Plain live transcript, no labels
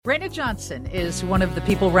Brandon Johnson is one of the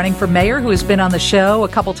people running for mayor who has been on the show a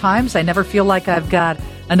couple times. I never feel like I've got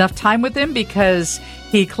enough time with him because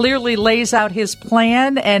he clearly lays out his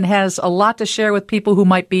plan and has a lot to share with people who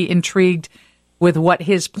might be intrigued with what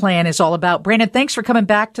his plan is all about. Brandon, thanks for coming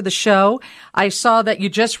back to the show. I saw that you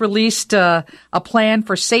just released a plan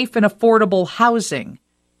for safe and affordable housing.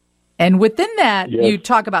 And within that, You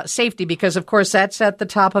talk about safety because, of course, that's at the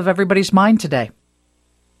top of everybody's mind today.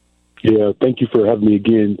 Yeah, thank you for having me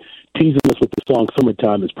again. Teasing us with the song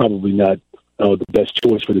Summertime is probably not the best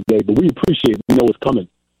choice for the day, but we appreciate it. We know it's coming.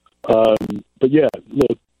 But yeah,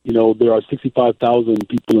 look, there are 65,000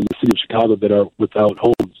 people in the city of Chicago that are without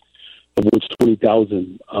homes, of which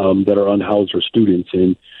 20,000 that are unhoused or students.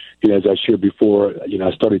 And as I shared before,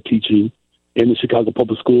 I started teaching in the Chicago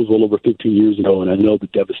public schools well over 15 years ago, and I know the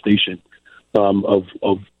devastation of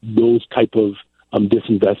those type of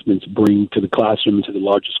disinvestments bring to the classroom and to the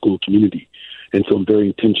larger school community. And so I'm very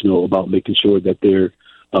intentional about making sure that there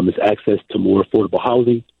is access to more affordable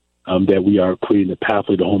housing, that we are creating a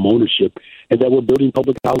pathway to home ownership, and that we're building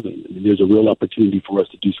public housing. I mean, there's a real opportunity for us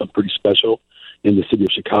to do something pretty special in the city of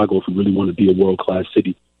Chicago. If we really want to be a world-class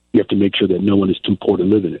city, we have to make sure that no one is too poor to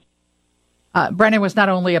live in it. Brandon was not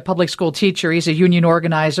only a public school teacher, he's a union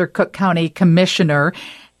organizer, Cook County commissioner.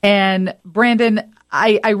 And Brandon,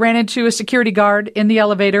 I ran into a security guard in the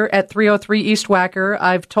elevator at 303 East Wacker.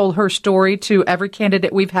 I've told her story to every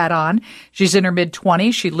candidate we've had on. She's in her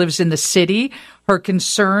mid-20s. She lives in the city. Her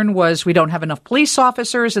concern was we don't have enough police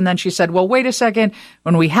officers. And then she said, well, wait a second.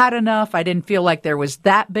 When we had enough, I didn't feel like there was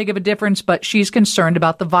that big of a difference, but she's concerned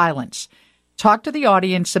about the violence. Talk to the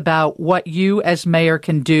audience about what you as mayor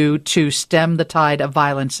can do to stem the tide of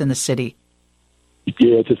violence in the city.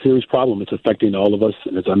 Yeah, it's a serious problem. It's affecting all of us.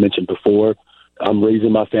 And as I mentioned before, I'm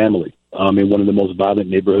raising my family in one of the most violent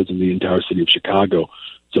neighborhoods in the entire city of Chicago.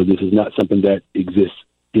 So this is not something that exists,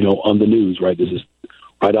 on the news, right? This is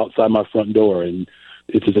right outside my front door, and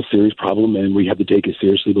it is a serious problem, and we have to take it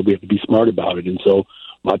seriously, but we have to be smart about it. And so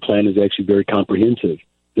my plan is actually very comprehensive.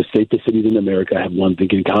 The safest cities in America have one thing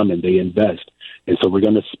in common: they invest. And so we're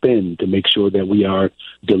going to spend to make sure that we are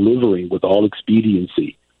delivering with all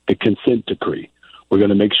expediency the consent decree. We're going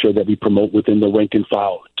to make sure that we promote within the rank and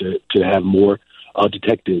file to have more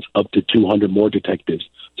detectives, up to 200 more detectives,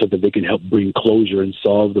 so that they can help bring closure and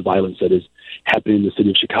solve the violence that is happening in the city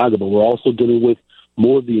of Chicago. But we're also dealing with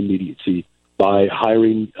more of the immediacy by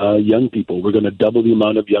hiring young people. We're going to double the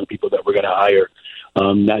amount of young people that we're going to hire,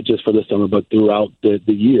 not just for the summer, but throughout the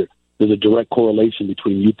year. There's a direct correlation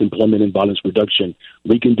between youth employment and violence reduction.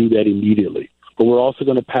 We can do that immediately. But we're also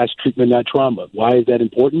going to pass treatment, not trauma. Why is that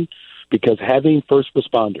important? Because having first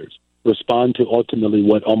responders respond to ultimately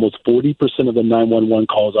what almost 40% of the 911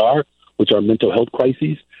 calls are, which are mental health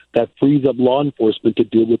crises, that frees up law enforcement to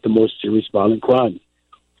deal with the more serious violent crimes.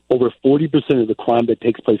 Over 40% of the crime that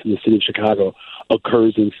takes place in the city of Chicago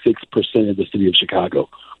occurs in 6% of the city of Chicago.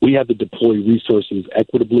 We have to deploy resources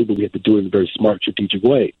equitably, but we have to do it in a very smart, strategic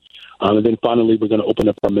way. And then finally, we're going to open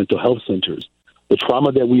up our mental health centers. The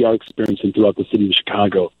trauma that we are experiencing throughout the city of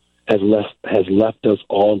Chicago has left us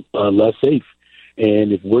all less safe.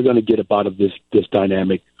 And if we're going to get up out of this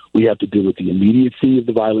dynamic, we have to deal with the immediacy of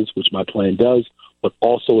the violence, which my plan does, but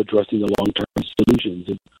also addressing the long-term solutions.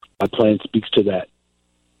 And my plan speaks to that.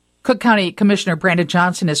 Cook County Commissioner Brandon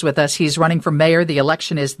Johnson is with us. He's running for mayor. The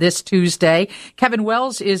election is this Tuesday. Kevin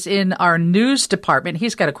Wells is in our news department.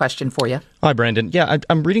 He's got a question for you. Hi, Brandon. Yeah,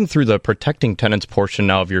 I'm reading through the protecting tenants portion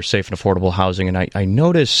now of your safe and affordable housing, and I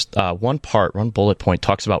noticed one bullet point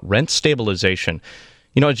talks about rent stabilization.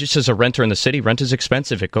 Just as a renter in the city, rent is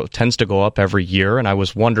expensive. It tends to go up every year, and I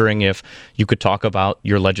was wondering if you could talk about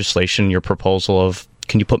your legislation, your proposal of,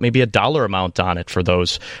 can you put maybe a dollar amount on it for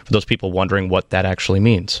those people wondering what that actually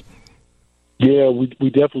means? Yeah, we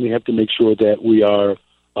definitely have to make sure that we are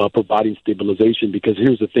providing stabilization, because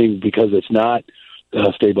here's the thing, because it's not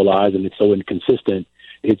stabilized and it's so inconsistent,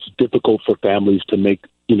 it's difficult for families to make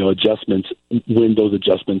adjustments when those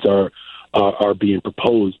adjustments are being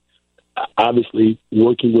proposed. Obviously,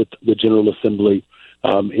 working with the General Assembly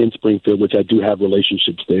in Springfield, which I do have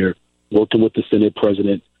relationships there, working with the Senate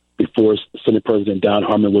President. Before Senate President Don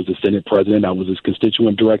Harmon was the Senate President, I was his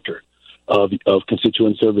constituent director of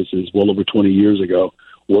constituent services well over 20 years ago,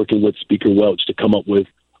 working with Speaker Welch to come up with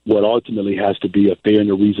what ultimately has to be a fair and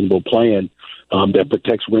a reasonable plan that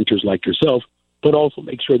protects renters like yourself, but also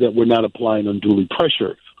make sure that we're not applying unduly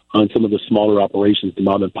pressure on some of the smaller operations, the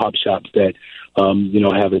mom and pop shops that,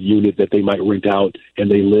 have a unit that they might rent out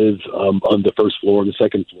and they live on the first floor or the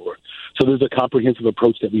second floor. So there's a comprehensive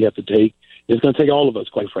approach that we have to take. It's going to take all of us,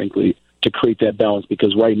 quite frankly, to create that balance,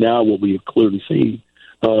 because right now what we have clearly seen,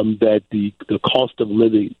 that the cost of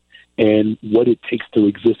living and what it takes to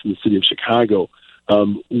exist in the city of Chicago,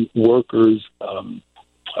 workers'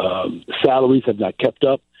 salaries have not kept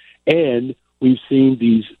up, and we've seen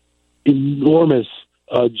these enormous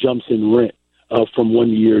jumps in rent from one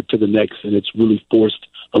year to the next, and it's really forced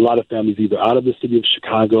a lot of families either out of the city of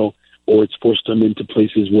Chicago, or it's forced them into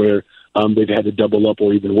places where they've had to double up,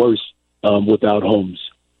 or even worse, without homes.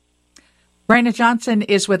 Brandon Johnson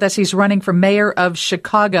is with us. He's running for mayor of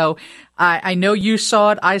Chicago. I know you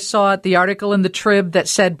saw it. I saw it. The article in the Trib that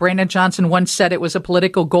said Brandon Johnson once said it was a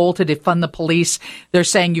political goal to defund the police. They're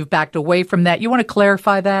saying you've backed away from that. You want to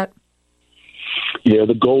clarify that? Yeah,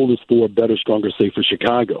 the goal is for a better, stronger, safer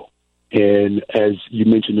Chicago. And as you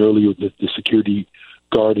mentioned earlier, the security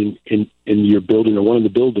guard in your building, or one of the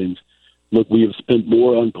buildings, look, we have spent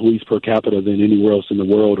more on police per capita than anywhere else in the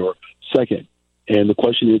world, or second. And the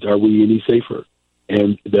question is, are we any safer?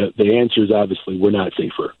 And the answer is obviously we're not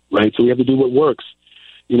safer, right? So we have to do what works.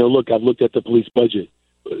 You know, look, I've looked at the police budget.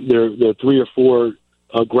 There are 3 or 4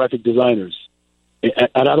 graphic designers. And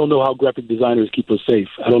I don't know how graphic designers keep us safe.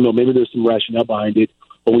 I don't know. Maybe there's some rationale behind it,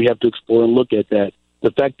 but we have to explore and look at that.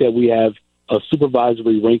 The fact that we have a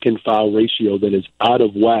supervisory rank and file ratio that is out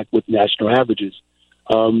of whack with national averages,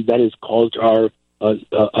 that has caused our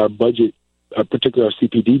budget, particularly our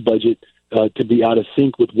CPD budget, to be out of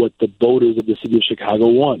sync with what the voters of the city of Chicago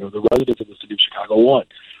want, or the residents of the city of Chicago want.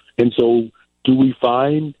 And so do we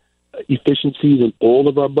find efficiencies in all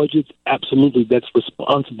of our budgets? Absolutely. That's a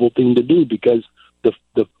responsible thing to do, because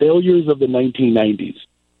the failures of the 1990s,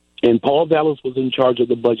 and Paul Vallas was in charge of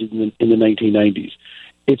the budget in the 1990s.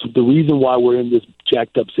 It's the reason why we're in this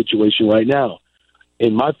jacked up situation right now.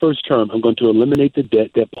 In my first term, I'm going to eliminate the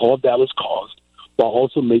debt that Paul Vallas caused, while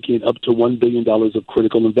also making up to $1 billion of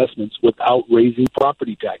critical investments without raising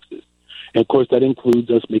property taxes. And, of course, that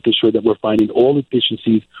includes us making sure that we're finding all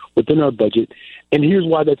efficiencies within our budget. And here's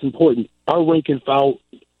why that's important. Our rank and file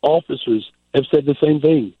officers have said the same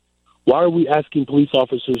thing. Why are we asking police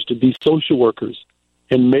officers to be social workers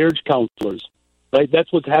and marriage counselors? Right?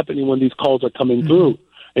 That's what's happening when these calls are coming through.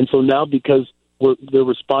 And so now, because they're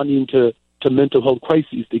responding to mental health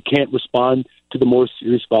crises, they can't respond to the more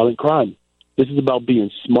serious violent crime. This is about being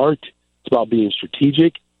smart. It's about being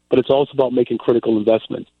strategic, but it's also about making critical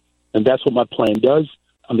investments. And that's what my plan does.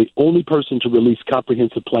 I'm the only person to release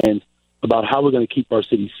comprehensive plans about how we're going to keep our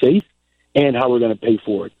city safe and how we're going to pay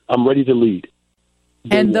for it. I'm ready to lead.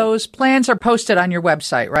 And those plans are posted on your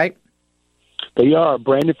website, right? They are.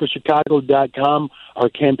 BrandonForChicago.com. Our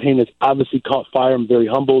campaign has obviously caught fire. I'm very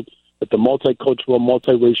humbled that the multicultural,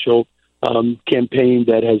 multiracial campaign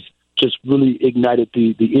that has just really ignited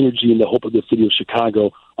the energy and the hope of the city of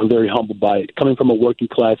Chicago. I'm very humbled by it. Coming from a working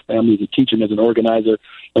class family, as a teacher and as an organizer,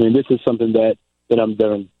 I mean, this is something that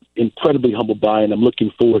I'm incredibly humbled by, and I'm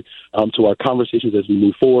looking forward to our conversations as we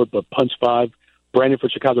move forward. But Punch 5,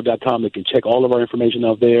 BrandonForChicago.com. They can check all of our information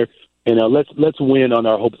out there, and let's win on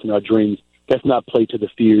our hopes and our dreams. Let's not play to the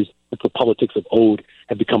fears that the politics of old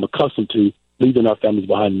have become accustomed to, leaving our families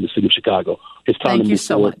behind in the city of Chicago. It's time to move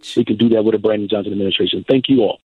forward. Much. We can do that with a Brandon Johnson administration. Thank you all.